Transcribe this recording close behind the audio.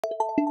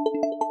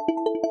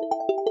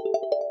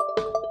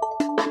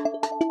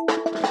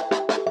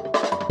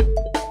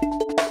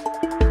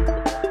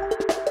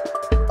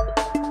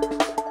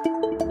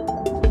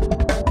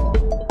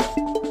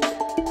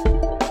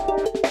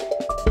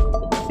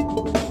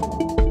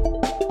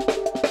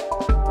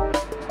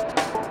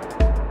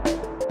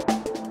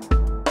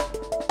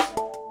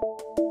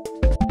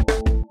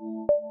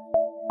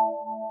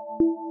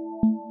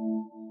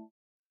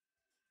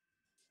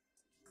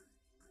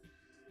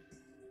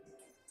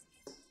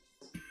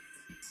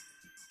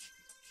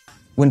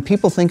When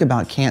people think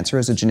about cancer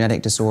as a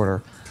genetic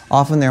disorder,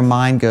 often their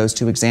mind goes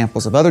to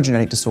examples of other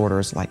genetic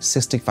disorders like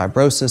cystic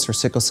fibrosis or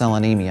sickle cell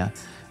anemia.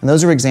 And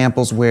those are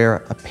examples where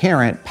a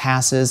parent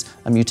passes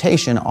a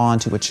mutation on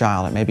to a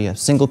child. It may be a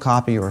single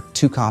copy or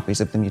 2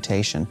 copies of the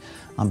mutation,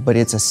 but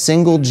it's a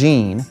single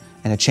gene,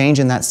 and a change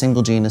in that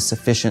single gene is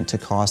sufficient to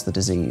cause the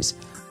disease.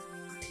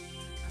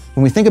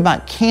 When we think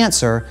about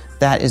cancer,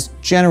 that is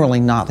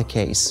generally not the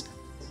case.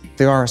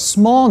 There are a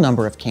small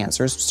number of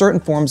cancers, certain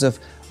forms of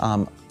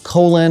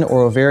colon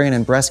or ovarian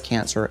and breast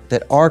cancer,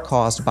 that are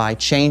caused by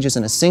changes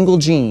in a single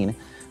gene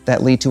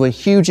that lead to a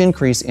huge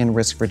increase in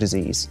risk for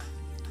disease.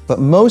 But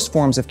most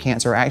forms of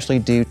cancer are actually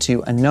due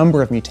to a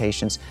number of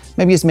mutations,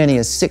 maybe as many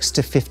as 6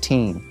 to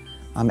 15.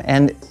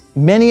 And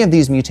many of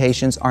these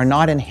mutations are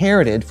not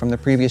inherited from the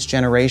previous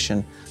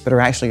generation, but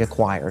are actually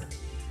acquired.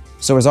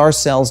 So as our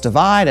cells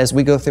divide, as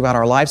we go throughout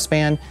our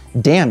lifespan,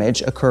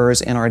 damage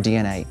occurs in our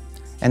DNA.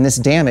 And this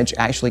damage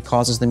actually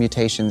causes the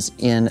mutations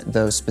in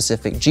those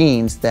specific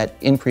genes that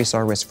increase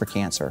our risk for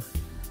cancer.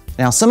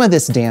 Now, some of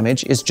this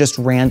damage is just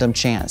random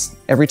chance.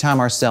 Every time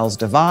our cells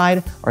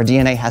divide, our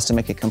DNA has to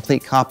make a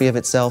complete copy of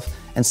itself,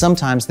 and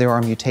sometimes there are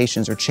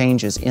mutations or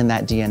changes in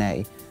that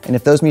DNA. And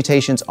if those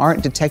mutations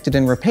aren't detected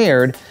and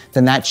repaired,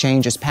 then that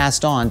change is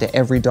passed on to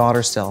every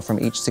daughter cell from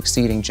each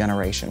succeeding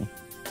generation.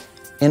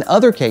 In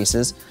other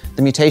cases,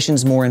 the mutation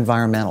is more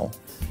environmental.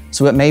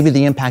 So it may be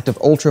the impact of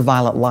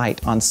ultraviolet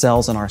light on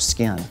cells in our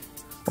skin.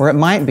 Or it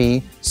might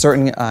be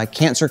certain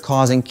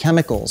cancer-causing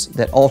chemicals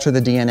that alter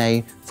the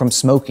DNA from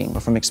smoking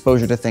or from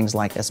exposure to things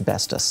like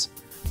asbestos.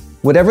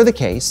 Whatever the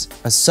case,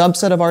 a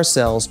subset of our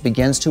cells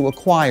begins to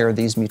acquire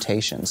these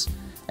mutations.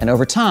 And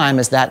over time,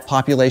 as that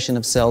population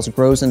of cells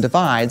grows and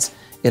divides,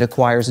 it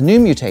acquires new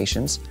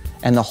mutations,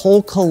 and the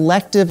whole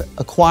collective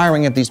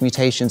acquiring of these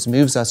mutations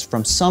moves us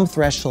from some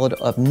threshold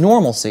of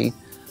normalcy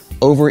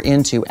over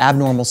into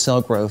abnormal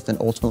cell growth and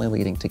ultimately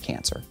leading to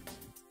cancer.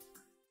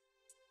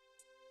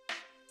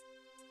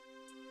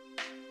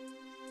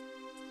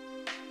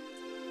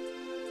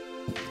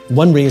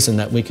 One reason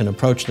that we can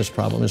approach this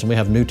problem is we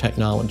have new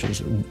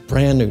technologies,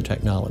 brand new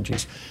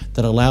technologies,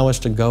 that allow us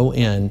to go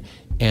in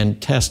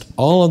and test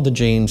all of the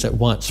genes at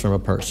once from a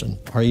person,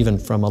 or even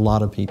from a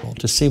lot of people,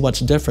 to see what's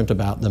different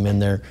about them in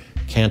their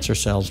cancer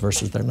cells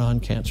versus their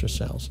non-cancer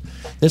cells.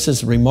 This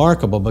is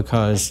remarkable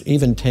because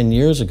even 10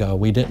 years ago,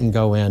 we didn't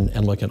go in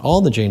and look at all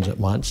the genes at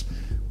once.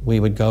 We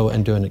would go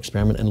and do an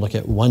experiment and look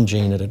at one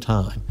gene at a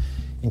time.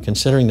 And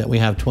considering that we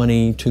have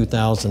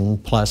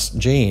 22,000 plus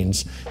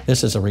genes,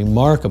 this is a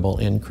remarkable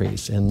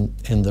increase in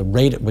the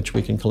rate at which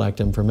we can collect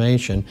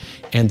information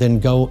and then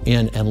go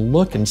in and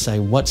look and say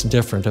what's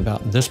different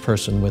about this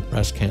person with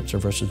breast cancer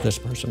versus this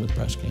person with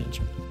breast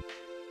cancer.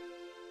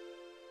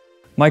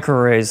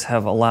 Microarrays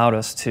have allowed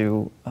us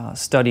to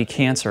study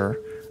cancer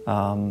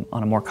on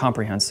a more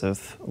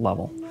comprehensive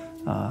level.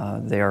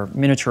 They are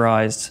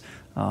miniaturized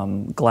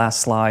glass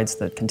slides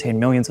that contain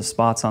millions of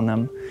spots on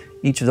them.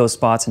 Each of those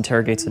spots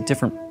interrogates a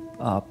different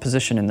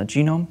position in the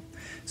genome,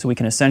 so we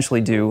can essentially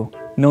do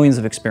millions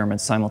of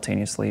experiments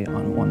simultaneously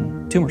on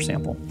one tumor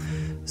sample.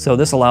 So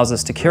this allows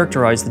us to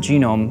characterize the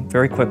genome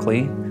very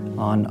quickly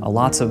on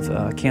lots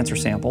of cancer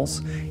samples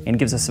and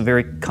gives us a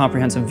very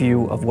comprehensive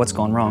view of what's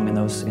gone wrong in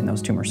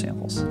those tumor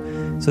samples.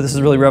 So this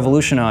has really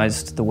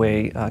revolutionized the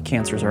way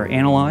cancers are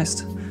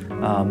analyzed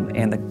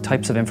and the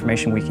types of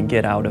information we can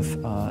get out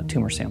of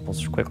tumor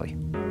samples quickly.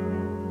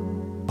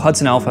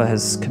 HudsonAlpha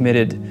has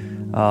committed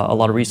a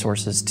lot of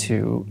resources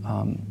to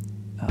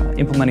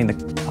implementing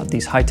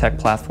these high-tech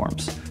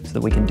platforms so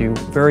that we can do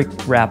very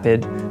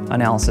rapid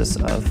analysis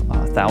of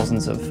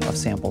thousands of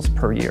samples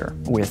per year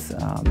with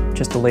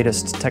just the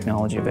latest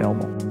technology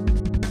available.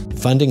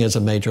 Funding is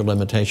a major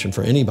limitation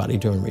for anybody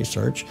doing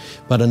research,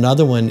 but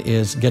another one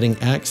is getting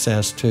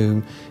access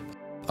to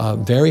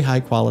very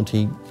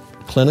high-quality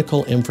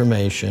clinical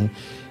information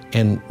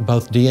in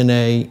both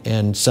DNA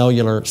and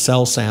cellular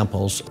cell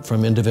samples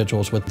from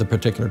individuals with the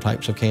particular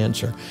types of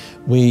cancer.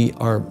 We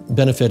are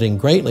benefiting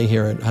greatly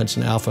here at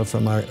HudsonAlpha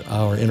from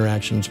our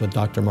interactions with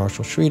Dr.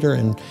 Marshall Schroeder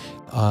and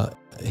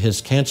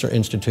his Cancer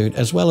Institute,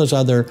 as well as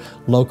other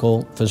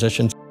local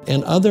physicians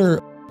and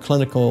other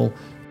clinical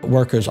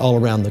workers all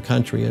around the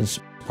country as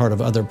part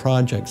of other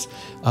projects.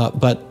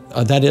 But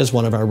that is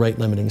one of our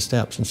rate-limiting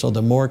steps. And so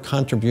the more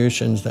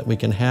contributions that we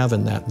can have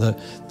in that,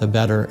 the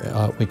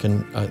better we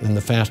can, and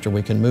the faster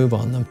we can move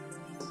on them.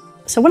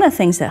 So one of the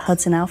things that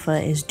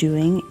HudsonAlpha is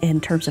doing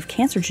in terms of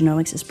cancer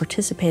genomics is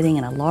participating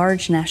in a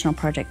large national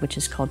project which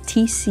is called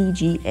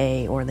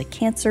TCGA, or the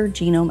Cancer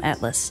Genome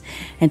Atlas.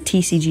 And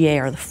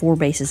TCGA are the 4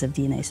 bases of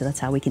DNA, so that's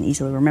how we can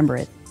easily remember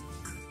it.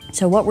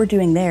 So what we're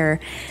doing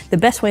there, the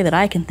best way that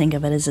I can think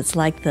of it is it's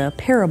like the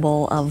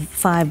parable of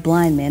 5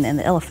 blind men and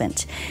the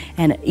elephant.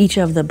 And each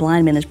of the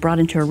blind men is brought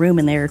into a room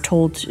and they're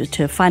told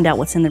to find out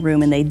what's in the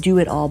room, and they do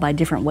it all by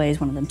different ways.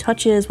 One of them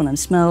touches, one of them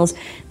smells,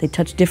 they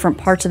touch different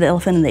parts of the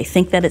elephant and they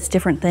think that it's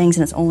different things,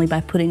 and it's only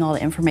by putting all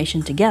the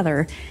information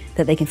together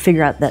that they can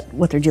figure out that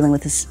what they're dealing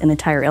with is an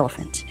entire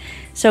elephant.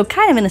 So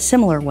kind of in a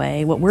similar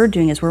way, what we're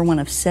doing is we're one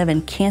of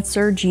 7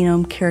 cancer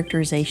genome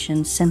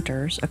characterization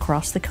centers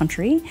across the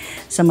country.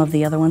 Some of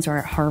the other ones are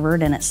at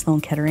Harvard and at Sloan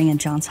Kettering and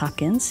Johns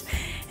Hopkins.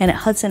 And at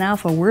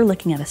HudsonAlpha, we're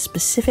looking at a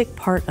specific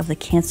part of the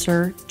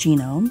cancer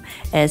genome,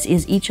 as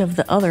is each of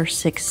the other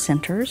 6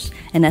 centers.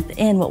 And at the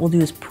end, what we'll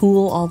do is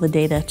pool all the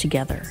data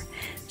together.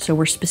 So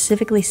we're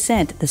specifically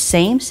sent the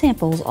same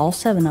samples, all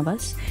 7 of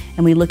us,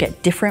 and we look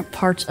at different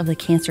parts of the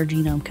cancer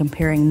genome,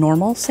 comparing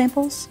normal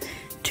samples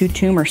to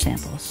tumor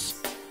samples.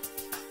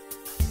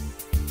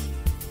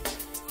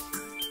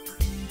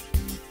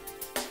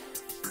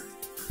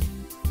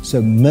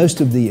 So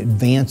most of the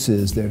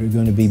advances that are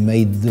going to be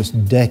made this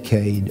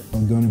decade are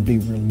going to be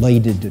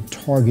related to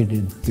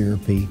targeted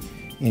therapy,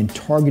 and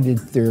targeted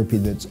therapy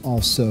that's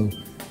also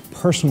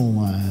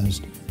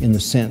personalized in the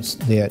sense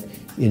that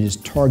it is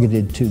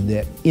targeted to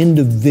that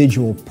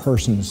individual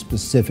person's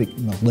specific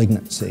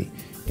malignancy,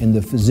 and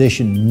the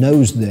physician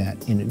knows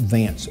that in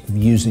advance of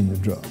using the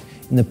drug.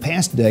 In the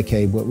past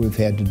decade, what we've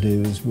had to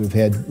do is we've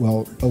had,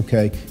 well,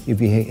 okay,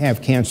 if you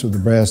have cancer of the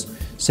breast,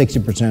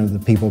 60% of the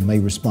people may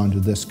respond to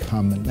this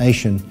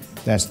combination.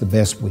 That's the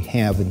best we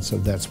have, and so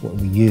that's what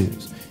we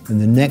use. In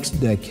the next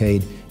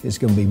decade, it's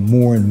going to be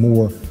more and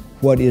more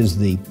what is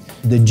the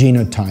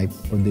genotype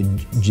or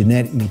the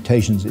genetic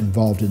mutations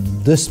involved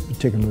in this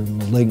particular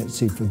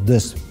malignancy for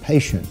this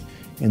patient,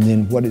 and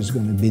then what is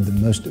going to be the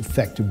most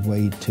effective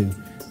way to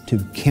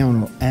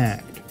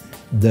counteract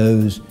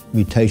those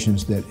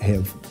mutations that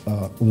have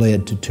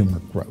led to tumor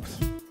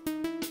growth.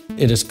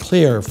 It is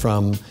clear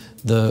from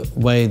the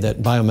way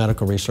that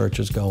biomedical research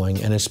is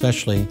going, and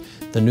especially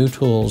the new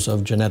tools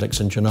of genetics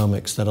and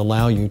genomics that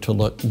allow you to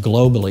look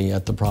globally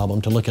at the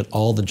problem, to look at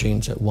all the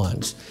genes at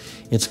once.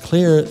 It's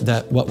clear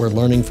that what we're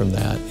learning from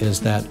that is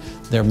that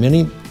there are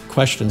many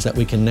questions that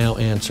we can now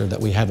answer that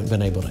we haven't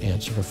been able to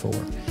answer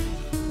before.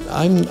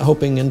 I'm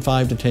hoping in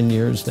 5 to 10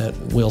 years that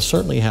we'll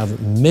certainly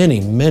have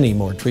many, many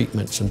more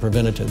treatments and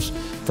preventatives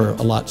for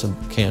lots of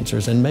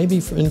cancers, and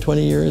maybe in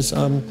 20 years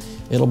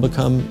it'll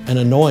become an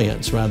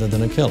annoyance rather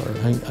than a killer.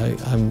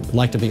 I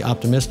like to be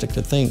optimistic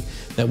to think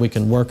that we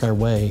can work our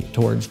way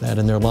towards that,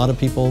 and there are a lot of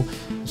people,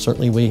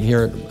 certainly we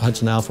here at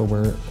HudsonAlpha,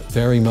 we're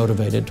very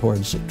motivated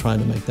towards trying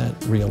to make that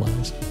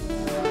realized.